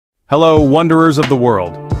Hello, wanderers of the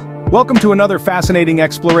world. Welcome to another fascinating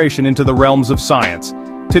exploration into the realms of science.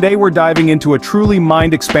 Today we're diving into a truly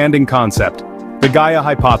mind-expanding concept, the Gaia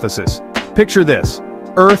Hypothesis. Picture this: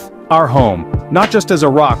 Earth, our home, not just as a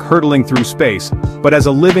rock hurtling through space, but as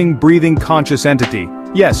a living, breathing, conscious entity.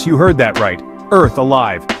 Yes, you heard that right. Earth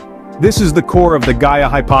alive. This is the core of the Gaia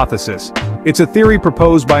Hypothesis. It's a theory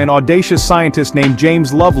proposed by an audacious scientist named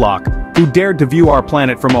James Lovelock, who dared to view our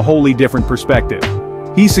planet from a wholly different perspective.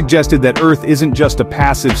 He suggested that Earth isn't just a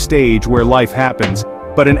passive stage where life happens,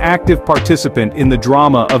 but an active participant in the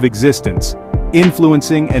drama of existence,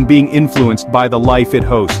 influencing and being influenced by the life it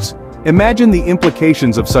hosts. Imagine the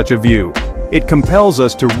implications of such a view. It compels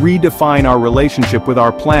us to redefine our relationship with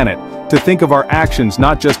our planet, to think of our actions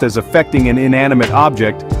not just as affecting an inanimate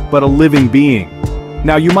object, but a living being.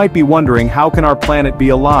 Now you might be wondering, how can our planet be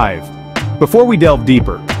alive? Before we delve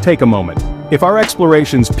deeper, take a moment. If our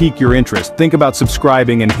explorations pique your interest, think about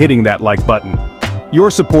subscribing and hitting that like button.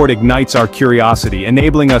 Your support ignites our curiosity,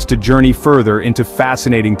 enabling us to journey further into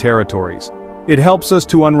fascinating territories. It helps us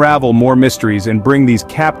to unravel more mysteries and bring these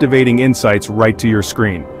captivating insights right to your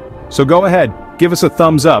screen. So go ahead, give us a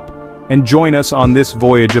thumbs up, and join us on this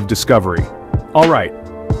voyage of discovery. Alright,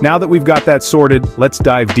 now that we've got that sorted, let's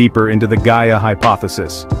dive deeper into the Gaia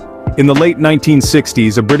Hypothesis. In the late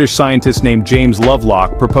 1960s, a British scientist named James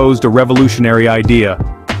Lovelock proposed a revolutionary idea.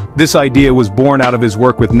 This idea was born out of his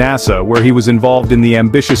work with NASA, where he was involved in the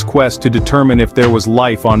ambitious quest to determine if there was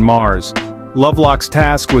life on Mars. Lovelock's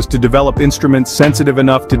task was to develop instruments sensitive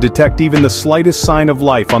enough to detect even the slightest sign of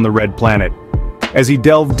life on the red planet. As he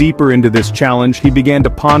delved deeper into this challenge, he began to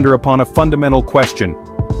ponder upon a fundamental question: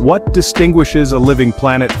 what distinguishes a living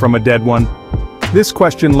planet from a dead one? This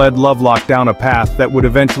question led Lovelock down a path that would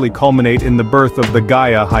eventually culminate in the birth of the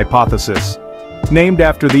Gaia Hypothesis. Named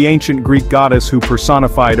after the ancient Greek goddess who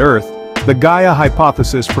personified Earth, the Gaia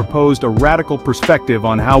Hypothesis proposed a radical perspective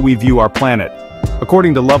on how we view our planet.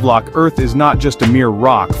 According to Lovelock, Earth is not just a mere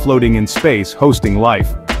rock floating in space hosting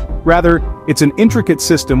life. Rather, it's an intricate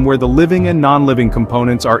system where the living and non-living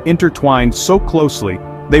components are intertwined so closely,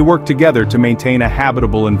 they work together to maintain a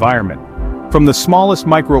habitable environment. From the smallest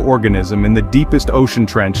microorganism in the deepest ocean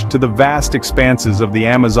trench to the vast expanses of the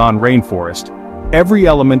Amazon rainforest, every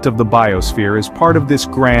element of the biosphere is part of this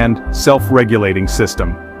grand, self-regulating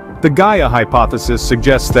system. The Gaia Hypothesis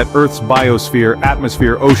suggests that Earth's biosphere,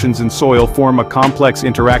 atmosphere, oceans and soil form a complex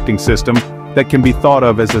interacting system that can be thought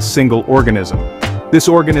of as a single organism. This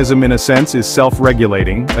organism, in a sense, is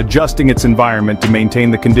self-regulating, adjusting its environment to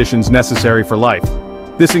maintain the conditions necessary for life.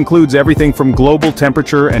 This includes everything from global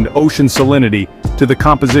temperature and ocean salinity to the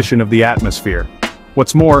composition of the atmosphere.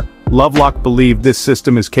 What's more, Lovelock believed this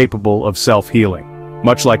system is capable of self-healing.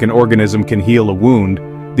 Much like an organism can heal a wound,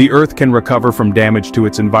 the Earth can recover from damage to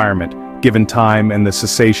its environment, given time and the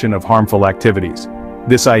cessation of harmful activities.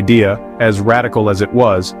 This idea, as radical as it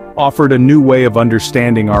was, offered a new way of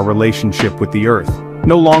understanding our relationship with the Earth.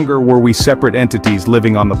 No longer were we separate entities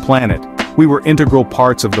living on the planet. We were integral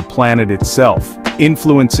parts of the planet itself,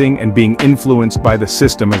 influencing and being influenced by the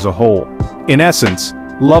system as a whole. In essence,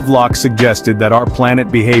 Lovelock suggested that our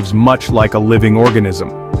planet behaves much like a living organism.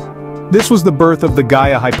 This was the birth of the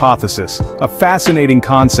Gaia Hypothesis, a fascinating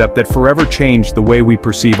concept that forever changed the way we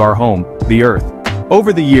perceive our home, the Earth.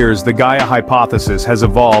 Over the years, the Gaia Hypothesis has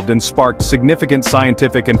evolved and sparked significant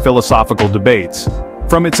scientific and philosophical debates.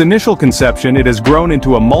 From its initial conception, it has grown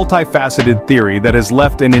into a multifaceted theory that has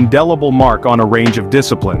left an indelible mark on a range of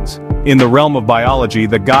disciplines. In the realm of biology,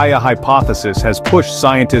 the Gaia Hypothesis has pushed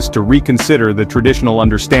scientists to reconsider the traditional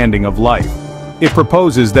understanding of life. It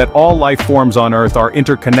proposes that all life forms on Earth are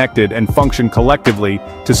interconnected and function collectively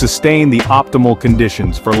to sustain the optimal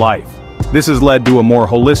conditions for life. This has led to a more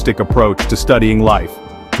holistic approach to studying life,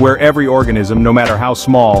 where every organism, no matter how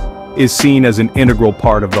small, is seen as an integral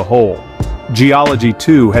part of the whole. Geology,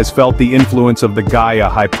 too, has felt the influence of the Gaia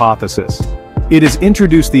Hypothesis. It has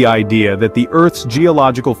introduced the idea that the Earth's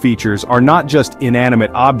geological features are not just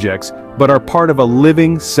inanimate objects, but are part of a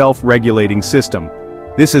living, self-regulating system.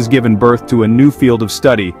 This has given birth to a new field of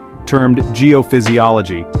study, termed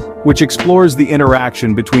geophysiology, which explores the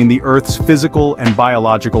interaction between the Earth's physical and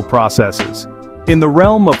biological processes. In the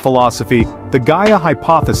realm of philosophy, the Gaia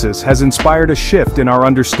Hypothesis has inspired a shift in our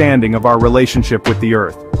understanding of our relationship with the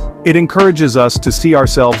Earth. It encourages us to see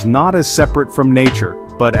ourselves not as separate from nature,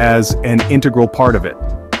 but as an integral part of it.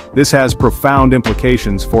 This has profound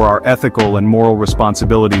implications for our ethical and moral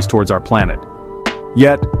responsibilities towards our planet.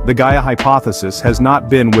 Yet, the Gaia Hypothesis has not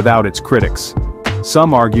been without its critics.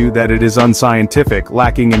 Some argue that it is unscientific,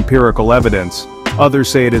 lacking empirical evidence.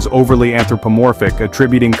 Others say it is overly anthropomorphic,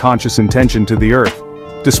 attributing conscious intention to the Earth.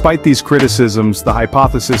 Despite these criticisms, the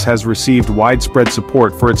hypothesis has received widespread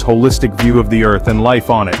support for its holistic view of the Earth and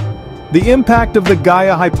life on it. The impact of the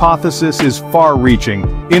Gaia hypothesis is far-reaching,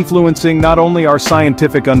 influencing not only our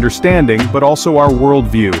scientific understanding but also our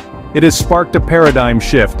worldview. It has sparked a paradigm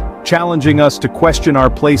shift, challenging us to question our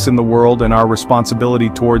place in the world and our responsibility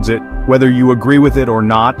towards it. Whether you agree with it or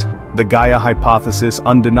not, the Gaia hypothesis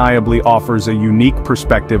undeniably offers a unique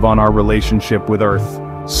perspective on our relationship with Earth.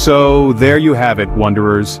 So, there you have it,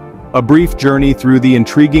 Wanderers. A brief journey through the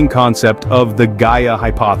intriguing concept of the Gaia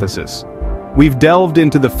hypothesis. We've delved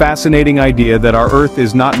into the fascinating idea that our Earth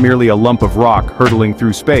is not merely a lump of rock hurtling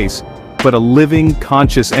through space, but a living,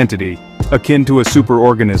 conscious entity, akin to a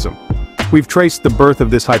superorganism. We've traced the birth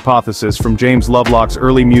of this hypothesis from James Lovelock's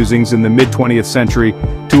early musings in the mid-20th century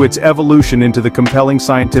to its evolution into the compelling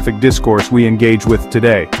scientific discourse we engage with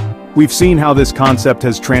today. We've seen how this concept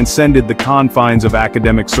has transcended the confines of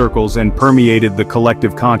academic circles and permeated the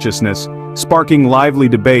collective consciousness, sparking lively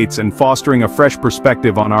debates and fostering a fresh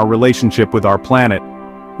perspective on our relationship with our planet.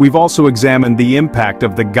 We've also examined the impact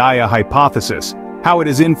of the Gaia hypothesis, how it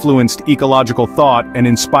has influenced ecological thought and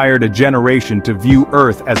inspired a generation to view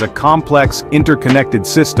Earth as a complex, interconnected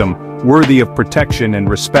system, worthy of protection and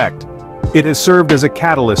respect. It has served as a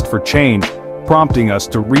catalyst for change, prompting us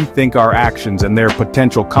to rethink our actions and their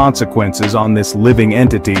potential consequences on this living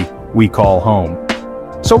entity we call home.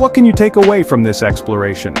 So what can you take away from this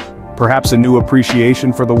exploration? Perhaps a new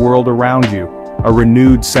appreciation for the world around you, a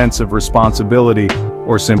renewed sense of responsibility,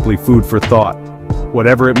 or simply food for thought.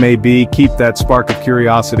 Whatever it may be, keep that spark of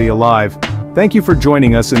curiosity alive. Thank you for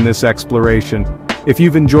joining us in this exploration. If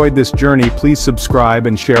you've enjoyed this journey, please subscribe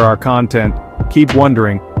and share our content. Keep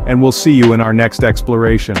wondering, and we'll see you in our next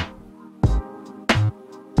exploration.